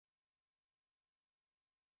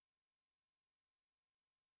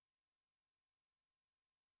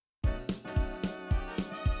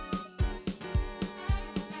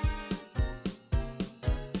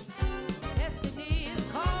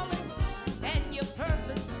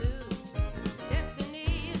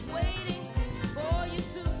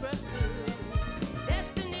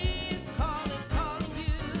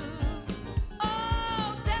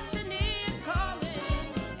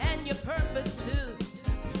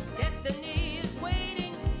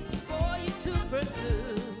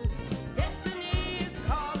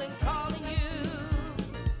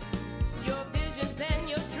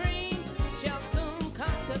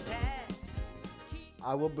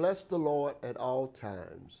I will bless the Lord at all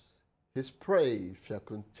times. His praise shall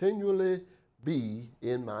continually be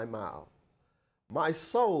in my mouth. My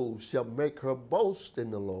soul shall make her boast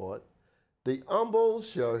in the Lord. The humble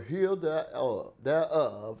shall hear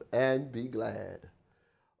thereof and be glad.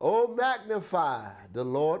 O magnify the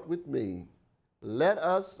Lord with me. Let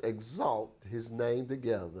us exalt his name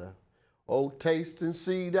together. O taste and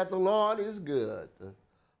see that the Lord is good,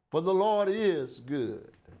 for the Lord is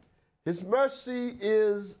good. His mercy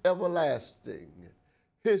is everlasting.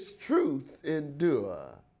 His truth endure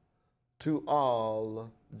to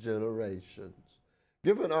all generations.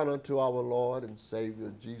 Giving honor to our Lord and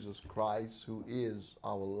Savior Jesus Christ, who is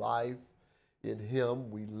our life. In him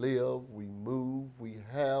we live, we move, we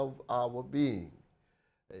have our being.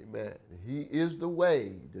 Amen. He is the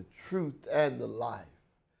way, the truth, and the life,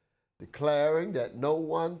 declaring that no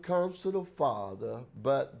one comes to the Father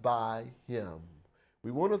but by him. We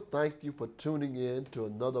want to thank you for tuning in to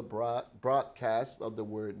another broadcast of the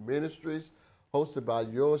Word Ministries, hosted by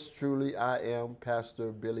yours truly. I am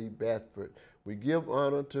Pastor Billy Bedford. We give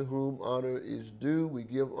honor to whom honor is due. We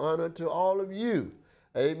give honor to all of you,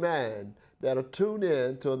 amen, that are tuned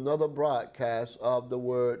in to another broadcast of the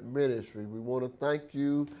Word Ministry. We want to thank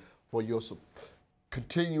you for your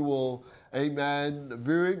continual, amen,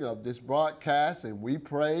 viewing of this broadcast, and we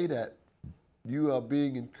pray that you are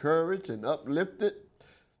being encouraged and uplifted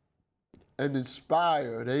and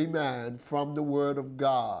inspired, amen, from the Word of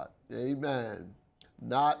God, amen.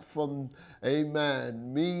 Not from,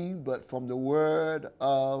 amen, me, but from the Word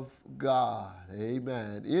of God,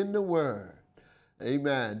 amen. In the Word,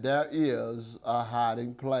 amen, there is a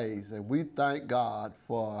hiding place, and we thank God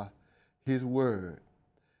for his Word.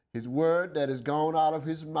 His word that is gone out of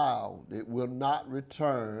his mouth, it will not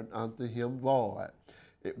return unto him void.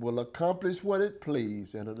 It will accomplish what it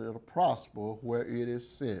pleased, and it will prosper where it is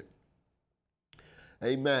sent.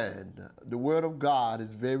 Amen. The word of God is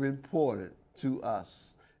very important to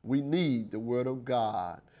us. We need the word of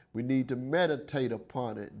God. We need to meditate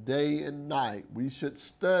upon it day and night. We should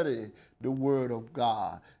study the word of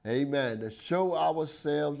God. Amen. To show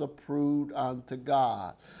ourselves approved unto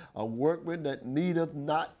God. A workman that needeth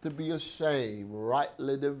not to be ashamed,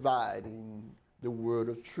 rightly dividing the word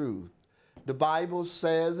of truth. The Bible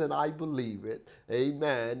says, and I believe it,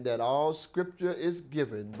 amen, that all scripture is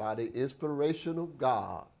given by the inspiration of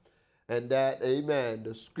God. And that, amen,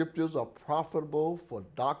 the scriptures are profitable for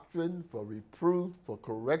doctrine, for reproof, for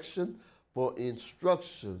correction, for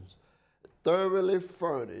instructions, thoroughly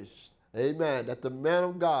furnished, amen, that the man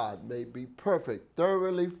of God may be perfect,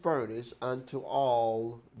 thoroughly furnished unto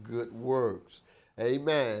all good works.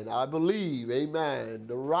 Amen. I believe, amen,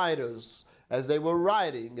 the writers, as they were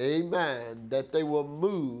writing, amen, that they were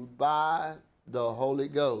moved by the Holy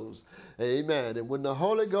Ghost. Amen. And when the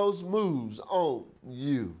Holy Ghost moves on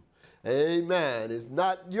you, amen, it's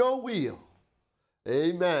not your will,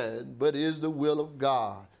 amen, but is the will of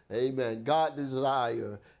God. Amen. God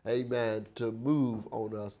desires, amen, to move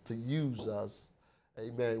on us, to use us.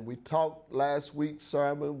 Amen. We talked last week's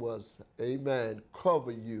sermon was, amen,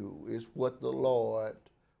 cover you is what the Lord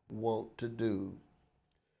wants to do.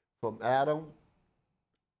 From Adam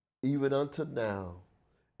even unto now,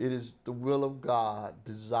 it is the will of God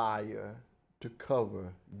desire to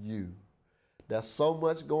cover you. There's so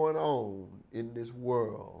much going on in this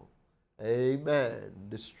world. Amen.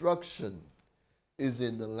 Destruction is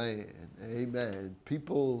in the land. Amen.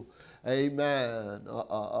 People, amen,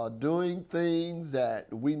 are doing things that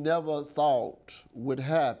we never thought would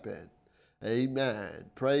happen. Amen.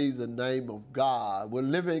 Praise the name of God. We're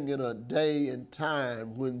living in a day and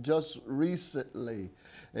time when just recently,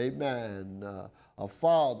 amen, a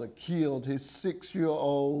father killed his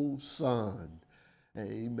 6-year-old son.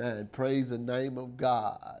 Amen. Praise the name of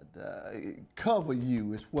God. Cover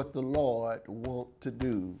you is what the Lord wants to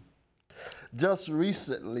do. Just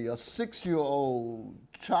recently, a 6-year-old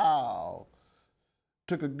child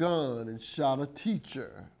took a gun and shot a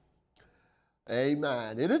teacher.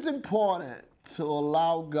 Amen. It is important to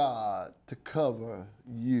allow God to cover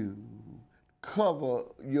you, cover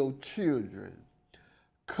your children,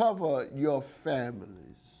 cover your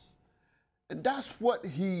families. And that's what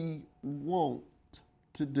he wants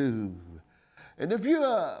to do. And if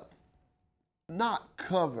you're not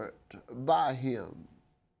covered by him,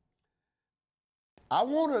 I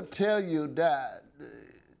want to tell you that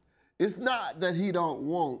it's not that he don't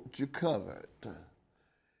want you covered.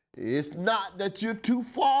 It's not that you're too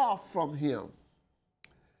far from him.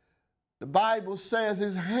 The Bible says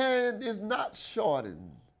his hand is not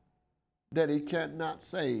shortened that he cannot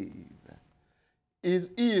save.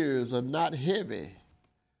 His ears are not heavy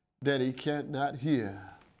that he cannot hear.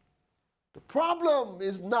 The problem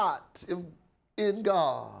is not in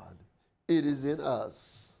God, it is in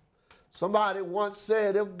us. Somebody once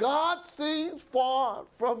said, if God seems far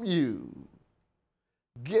from you,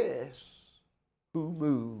 guess who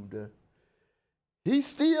moved? He's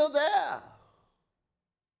still there,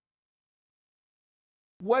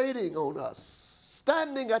 waiting on us,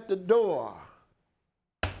 standing at the door,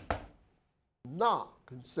 knock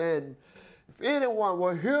and saying, if anyone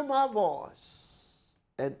will hear my voice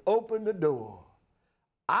and open the door,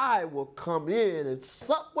 I will come in and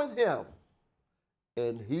sup with him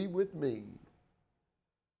and he with me.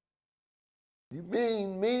 You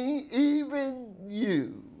mean me, even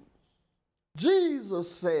you.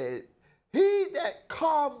 Jesus said, he that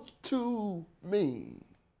comes to me,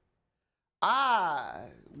 I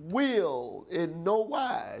will in no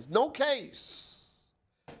wise, no case,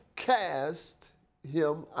 cast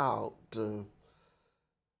him out.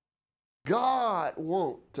 God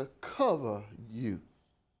wants to cover you.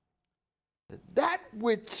 And that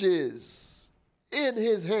which is in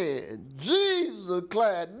his hand, Jesus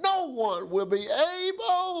declared, no one will be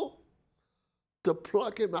able to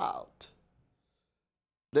pluck him out.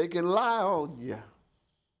 They can lie on you,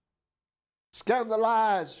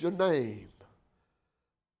 scandalize your name,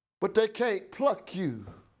 but they can't pluck you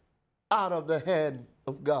out of the hand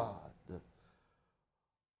of God.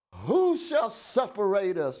 Who shall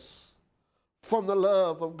separate us from the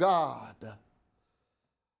love of God?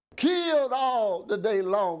 Killed all the day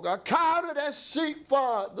long, accounted as sheep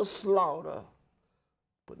for the slaughter.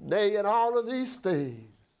 But nay, in all of these things,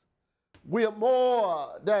 we are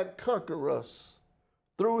more than conquerors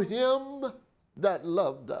through him that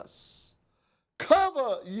loved us.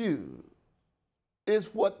 Cover you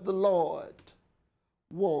is what the Lord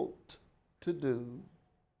wants to do.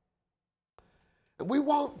 And we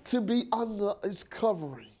want to be under his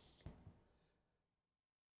covering.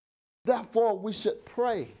 Therefore, we should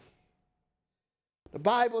pray. The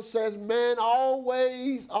Bible says man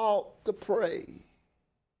always ought to pray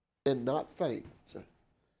and not faint.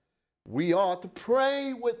 We ought to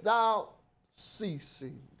pray without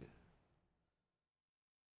ceasing.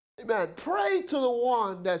 Amen. Pray to the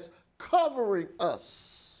one that's covering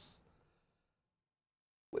us.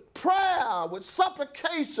 With prayer, with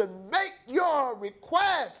supplication, make your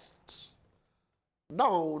requests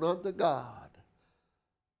known unto God.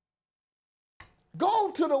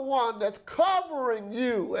 Go to the one that's covering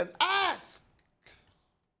you and ask.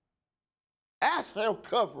 Ask him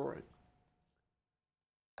covering.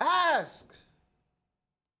 Ask.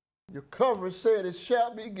 Your covering said it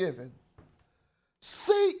shall be given.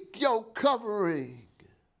 Seek your covering.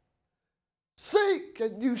 Seek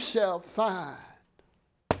and you shall find.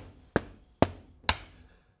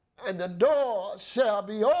 And the door shall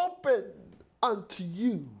be opened unto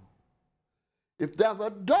you. If there's a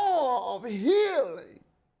door of healing,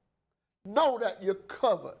 know that you're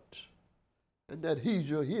covered and that he's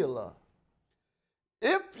your healer.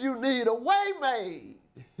 If you need a way made,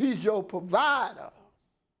 he's your provider.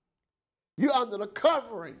 You're under the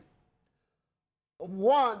covering of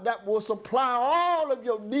one that will supply all of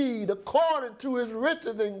your need according to his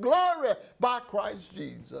riches and glory by Christ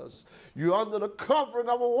Jesus. You're under the covering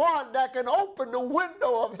of one that can open the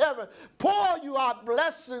window of heaven, pour you out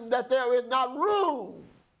blessing that there is not room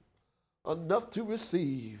enough to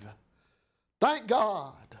receive. Thank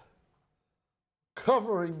God,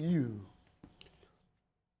 covering you.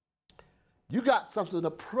 You got something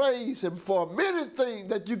to praise him for. Many things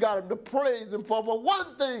that you got him to praise him for. For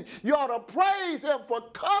one thing, you ought to praise him for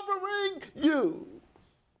covering you.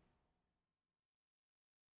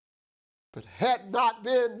 But had not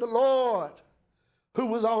been the Lord who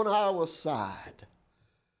was on our side,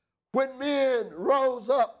 when men rose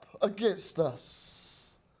up against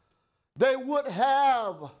us, they would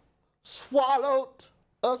have swallowed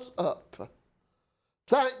us up.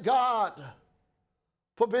 Thank God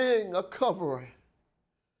for being a covering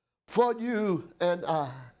for you and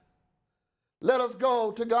I. Let us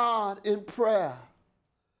go to God in prayer.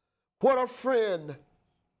 What a friend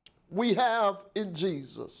we have in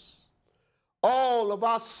Jesus. All of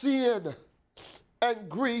our sin and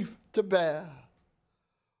grief to bear.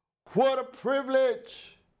 What a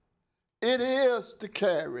privilege it is to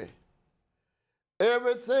carry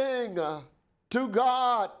everything to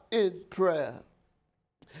God in prayer.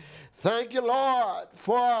 Thank you, Lord,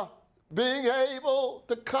 for being able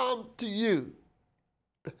to come to you.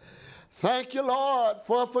 Thank you, Lord,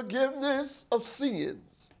 for forgiveness of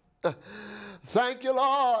sins. Thank you,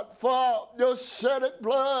 Lord, for your shedded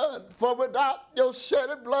blood. For without your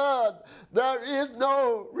shedded blood, there is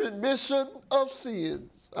no remission of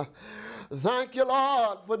sins. Thank you,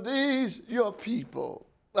 Lord, for these, your people.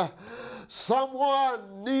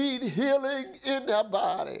 Someone need healing in their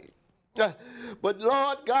body. But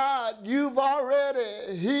Lord God, you've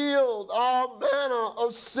already healed all manner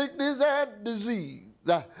of sickness and disease.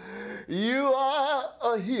 You are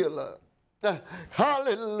a healer.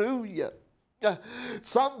 Hallelujah.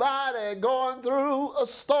 Somebody going through a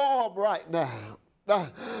storm right now.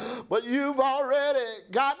 But you've already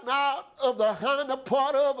gotten out of the hinder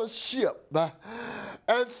part of a ship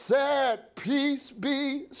and said, peace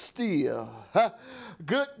be still.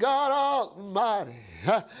 Good God Almighty,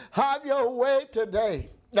 have your way today.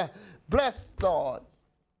 Bless God.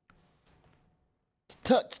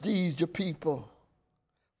 Touch these your people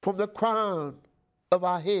from the crown of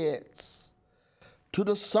our heads to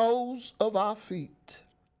the soles of our feet.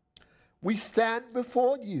 We stand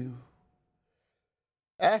before you,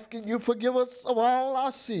 asking you forgive us of all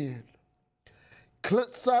our sin.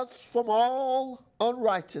 Cleanse us from all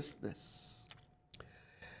unrighteousness.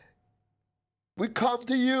 We come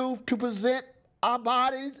to you to present our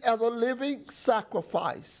bodies as a living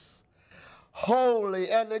sacrifice, holy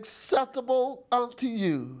and acceptable unto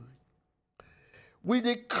you. We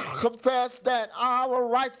confess that our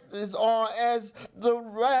righteousness are as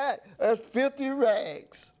filthy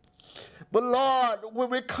rags. But Lord,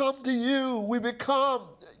 when we come to you, we become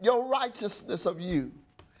your righteousness of you.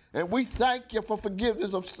 And we thank you for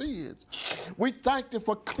forgiveness of sins. We thank you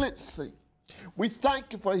for cleansing. We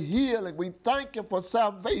thank you for healing. We thank you for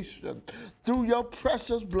salvation through your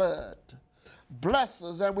precious blood. Bless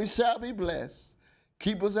us and we shall be blessed.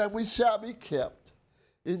 Keep us and we shall be kept.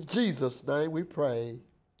 In Jesus' name we pray.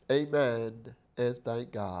 Amen and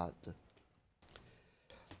thank God.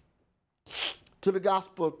 To the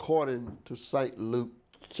gospel according to St. Luke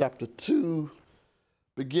chapter 2,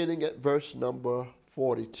 beginning at verse number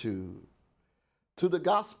 42. To the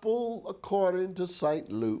gospel according to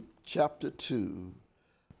St. Luke chapter 2,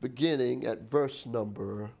 beginning at verse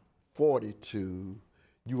number 42,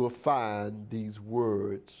 you will find these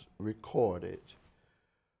words recorded.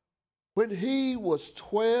 When he was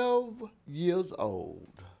 12 years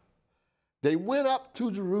old, they went up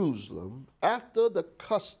to Jerusalem after the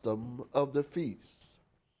custom of the feast.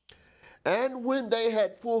 And when they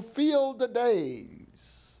had fulfilled the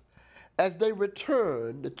days, as they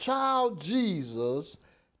returned, the child Jesus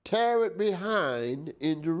tarried behind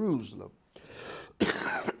in Jerusalem.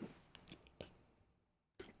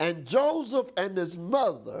 And Joseph and his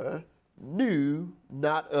mother knew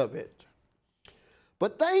not of it.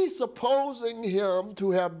 But they, supposing him to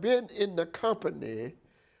have been in the company,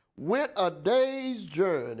 went a day's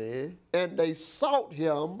journey, and they sought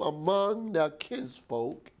him among their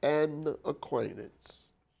kinsfolk and acquaintance.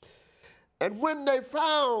 And when they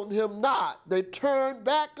found him not, they turned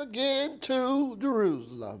back again to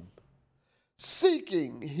Jerusalem,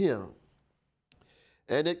 seeking him.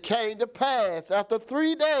 And it came to pass, after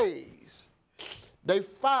 3 days, they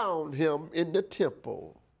found him in the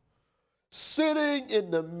temple, sitting in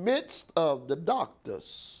the midst of the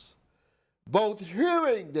doctors, both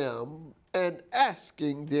hearing them and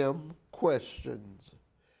asking them questions.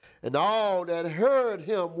 And all that heard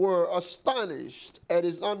him were astonished at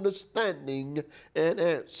his understanding and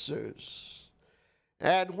answers.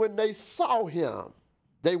 And when they saw him,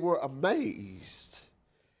 they were amazed.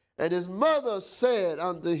 And his mother said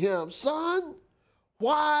unto him, Son,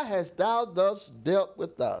 why hast thou thus dealt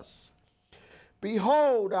with us?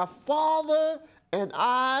 Behold, our father and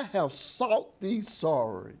I have sought thee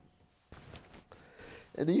sorry.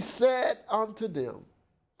 And he said unto them,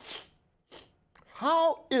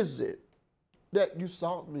 How is it that you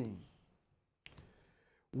sought me?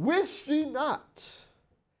 Wish ye not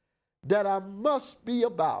that I must be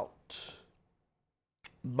about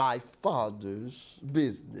my father's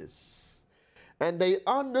business? And they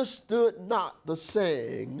understood not the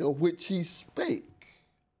saying which he spake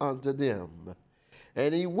unto them.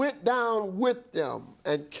 And he went down with them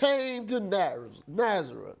and came to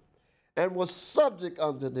Nazareth and was subject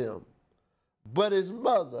unto them. But his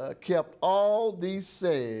mother kept all these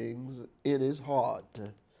sayings in his heart.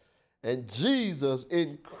 And Jesus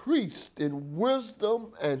increased in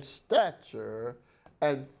wisdom and stature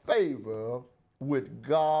and favor with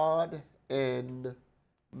God and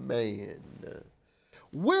man.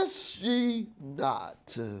 Wish ye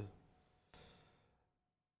not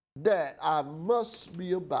that I must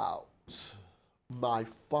be about my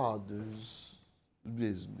father's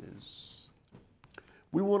business.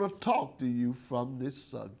 We want to talk to you from this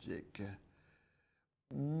subject.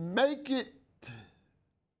 Make it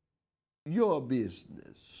your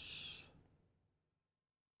business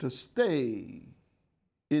to stay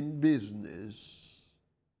in business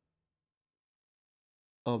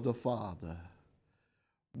of the Father.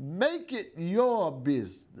 make it your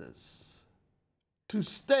business to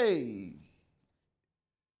stay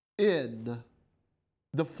in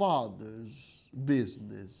the Father's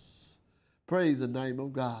business. Praise the name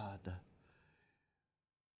of God.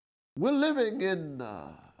 We're living in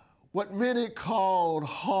what many call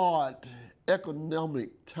hard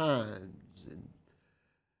economic times. And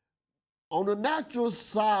on the natural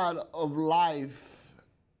side of life,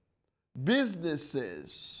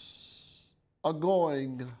 businesses are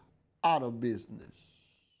going out of business.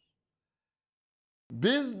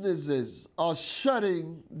 Businesses are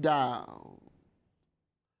shutting down.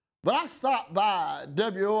 But I stopped by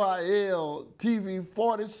WOIL TV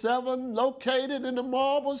 47, located in the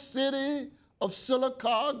marble city of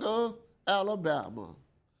Sylacauga, Alabama,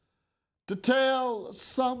 to tell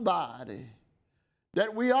somebody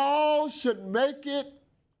that we all should make it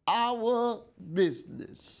our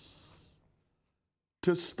business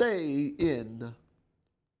to stay in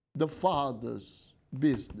the Father's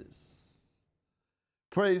business.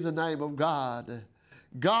 Praise the name of God.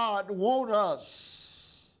 God wants us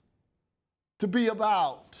to be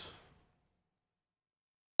about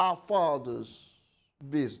our Father's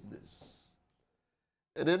business.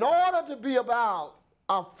 And in order to be about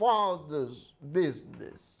our Father's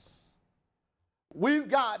business, we've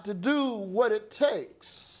got to do what it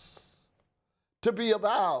takes to be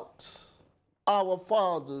about our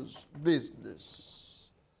Father's business.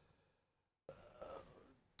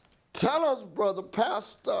 Tell us, brother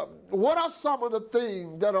pastor, what are some of the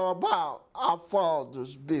things that are about our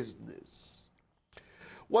Father's business?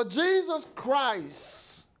 Well, Jesus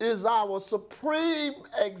Christ is our supreme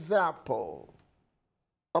example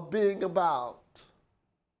of being about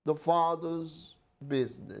the Father's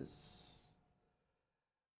business.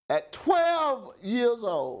 At 12 years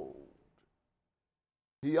old,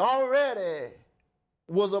 he already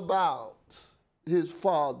was about his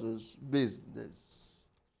Father's business.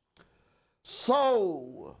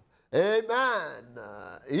 So, amen,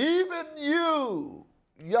 even you,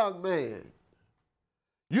 young man,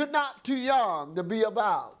 you're not too young to be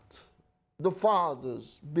about the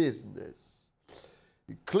Father's business.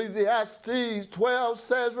 Ecclesiastes 12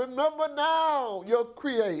 says, remember now your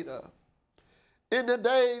Creator in the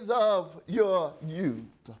days of your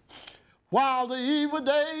youth, while the evil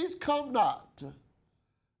days come not,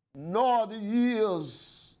 nor the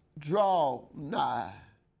years draw nigh.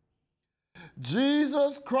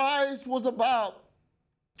 Jesus Christ was about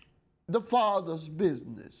the Father's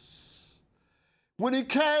business. When he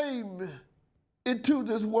came into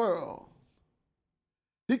this world,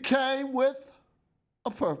 he came with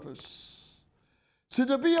a purpose. So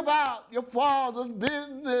to be about your Father's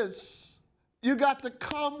business, you got to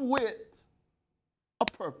come with a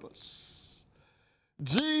purpose.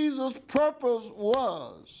 Jesus' purpose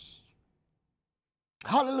was,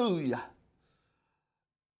 hallelujah,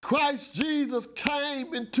 Christ Jesus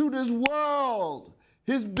came into this world.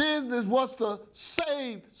 His business was to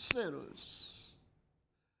save sinners.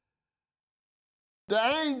 The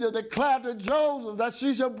angel declared to Joseph that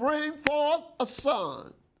she shall bring forth a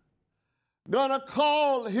son, gonna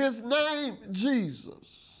call his name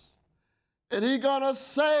Jesus, and he gonna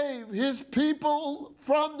save his people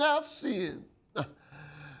from their sin.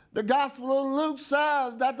 The Gospel of Luke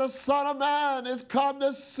says that the Son of Man is come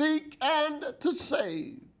to seek and to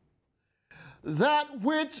save that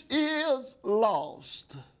which is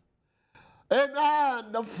lost.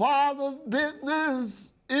 Amen. The Father's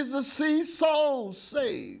business is to see souls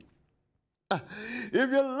saved.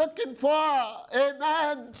 If you're looking for,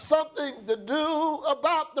 amen, something to do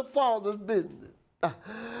about the Father's business,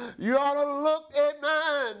 you ought to look,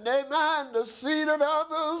 amen, to see that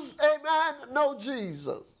others, amen, know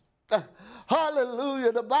Jesus.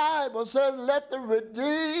 Hallelujah. The Bible says, let the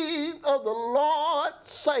redeemed of the Lord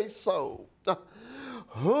say so,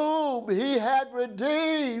 whom he had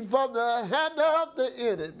redeemed from the hand of the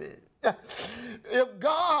enemy. If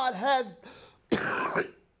God has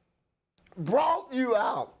brought you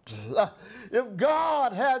out, if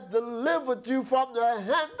God has delivered you from the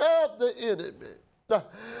hand of the enemy,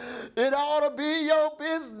 it ought to be your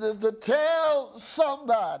business to tell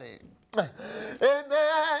somebody,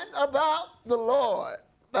 amen, about the Lord.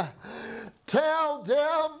 Tell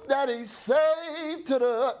them that he's saved to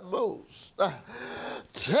the utmost.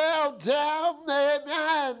 Tell them,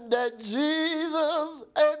 amen, that Jesus,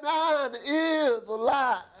 amen, is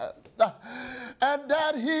alive. And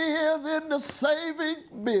that he is in the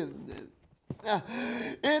saving business.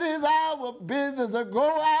 It is our business to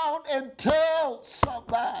go out and tell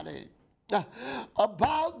somebody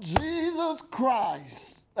about Jesus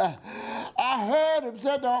Christ. I heard him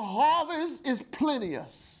say the harvest is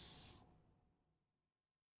plenteous,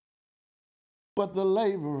 but the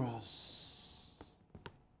laborers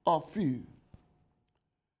are few.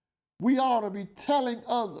 We ought to be telling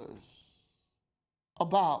others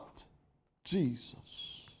about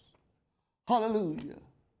Jesus. Hallelujah.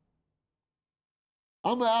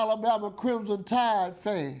 I'm an Alabama Crimson Tide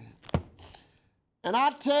fan, and I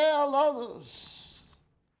tell others,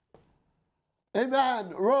 amen,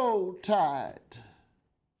 roll tide.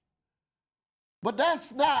 But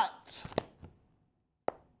that's not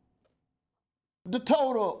the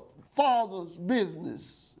total Father's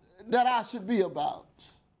business that I should be about.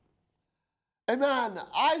 Amen.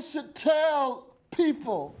 I should tell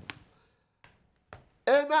people,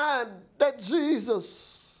 amen, that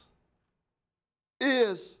Jesus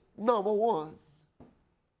is number one.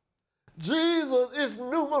 Jesus is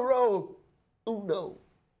numero uno.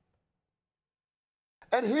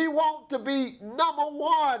 And he wants to be number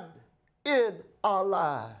one in our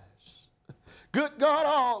lives. Good God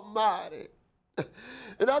Almighty.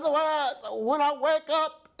 In other words, when I wake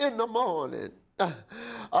up in the morning, I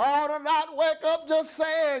ought to not wake up just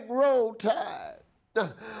saying roll tide. I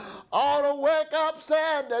ought to wake up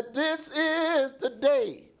saying that this is the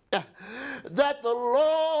day that the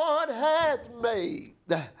Lord has made,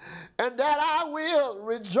 and that I will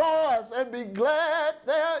rejoice and be glad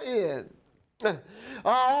therein. I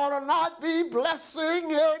ought to not be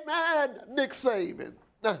blessing, amen, Nick Saban.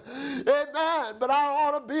 Amen. But I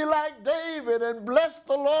ought to be like David and bless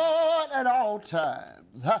the Lord at all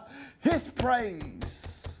times. His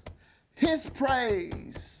praise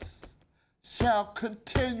shall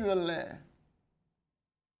continually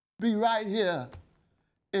be right here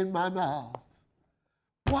in my mouth.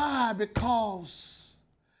 Why? Because,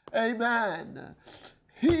 amen,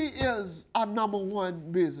 he is our number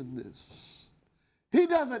one business. He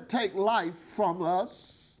doesn't take life from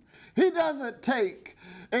us. He doesn't take,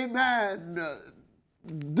 amen,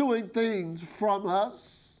 doing things from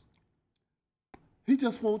us. He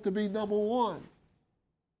just wants to be number one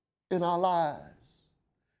in our lives.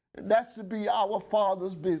 And that should be our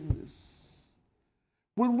Father's business.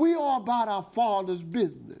 When we are about our Father's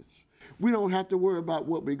business, we don't have to worry about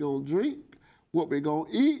what we're going to drink, what we're going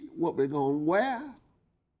to eat, what we're going to wear.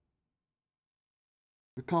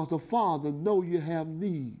 Because the Father knows you have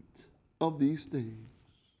need of these things.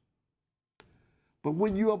 But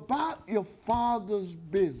when you're about your Father's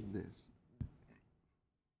business,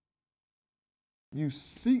 you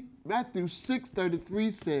seek, Matthew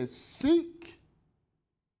 6:33 says, seek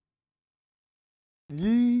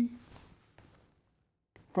ye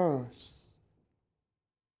first.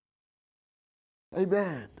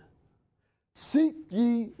 Amen. Seek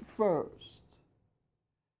ye first.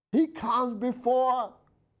 He comes before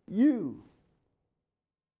you.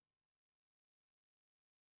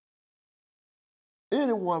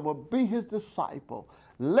 Anyone will be his disciple.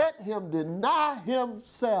 Let him deny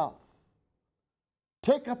himself,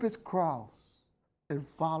 take up his cross, and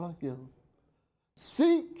follow him.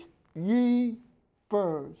 Seek ye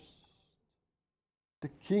first the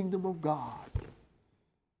kingdom of God.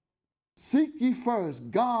 Seek ye first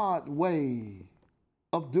God's way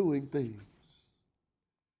of doing things.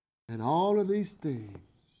 And all of these things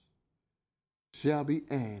shall be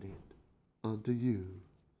added unto you.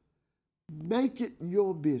 Make it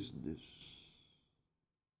your business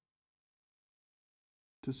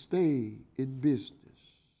to stay in business.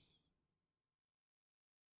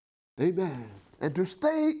 Amen. And to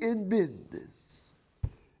stay in business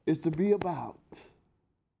is to be about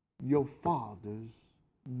your Father's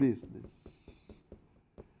business.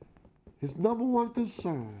 His number one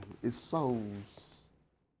concern is souls.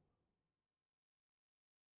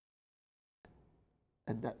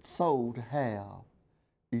 And that soul to have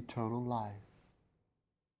eternal life.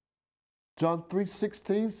 John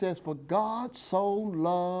 3:16 says, for God so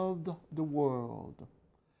loved the world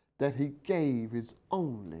that he gave his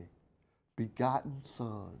only begotten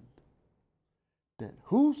Son, that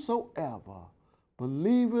whosoever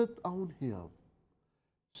believeth on him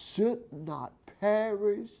should not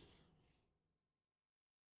perish,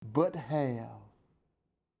 but have,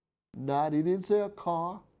 not, he didn't say a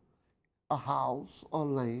car, a house, or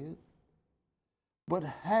land, but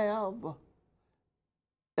have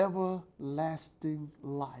everlasting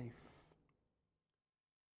life.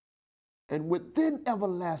 And within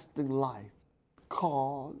everlasting life,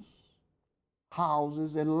 cars,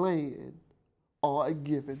 houses, and land are a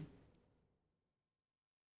given.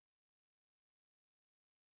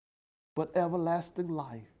 But everlasting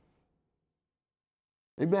life.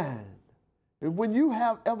 Amen. And when you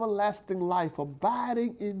have everlasting life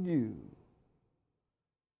abiding in you,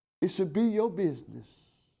 it should be your business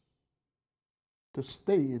to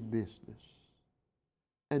stay in business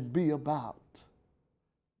and be about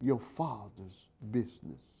your Father's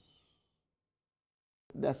business.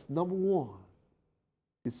 That's number one,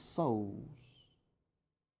 is souls.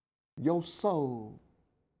 Your soul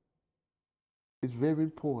is very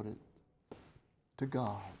important to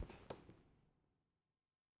God.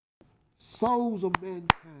 Souls of mankind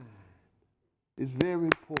is very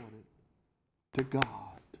important to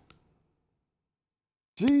God.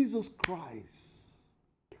 Jesus Christ,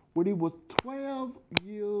 when he was 12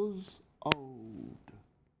 years old,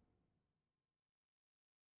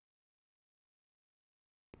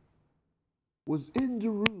 was in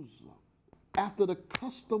Jerusalem after the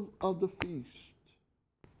custom of the feast.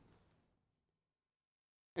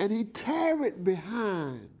 And he tarried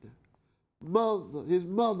behind his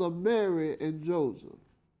mother Mary and Joseph.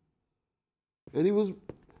 And he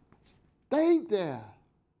stayed there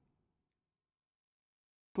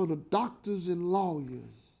for the doctors and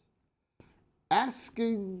lawyers,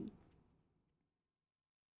 asking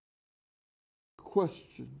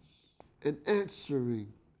questions and answering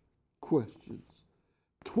questions.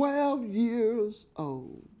 12 years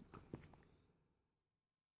old.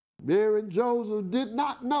 Mary and Joseph did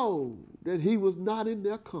not know that he was not in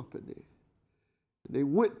their company. They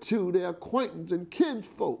went to their acquaintance and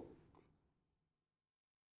kinsfolk.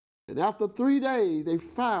 And after 3 days, they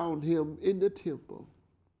found him in the temple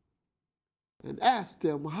and asked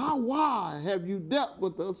him, why have you dealt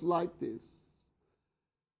with us like this?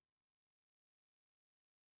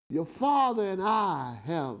 Your father and I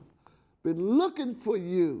have been looking for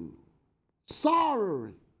you,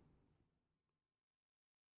 sorrowing.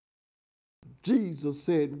 Jesus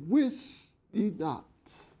said, wish ye not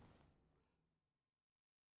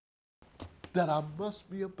that I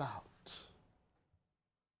must be about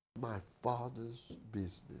my Father's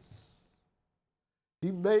business.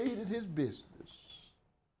 He made it his business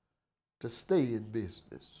to stay in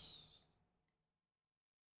business.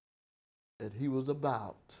 And he was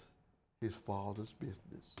about his Father's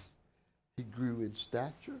business. He grew in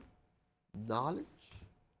stature, knowledge,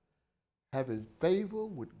 having favor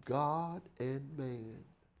with God and man.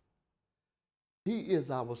 He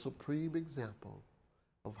is our supreme example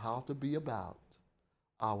of how to be about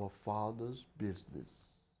our Father's business.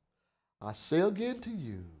 I say again to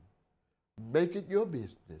you, make it your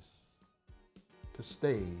business to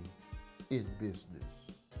stay in business.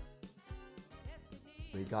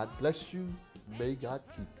 May God bless you. May God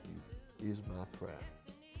keep you, is my prayer.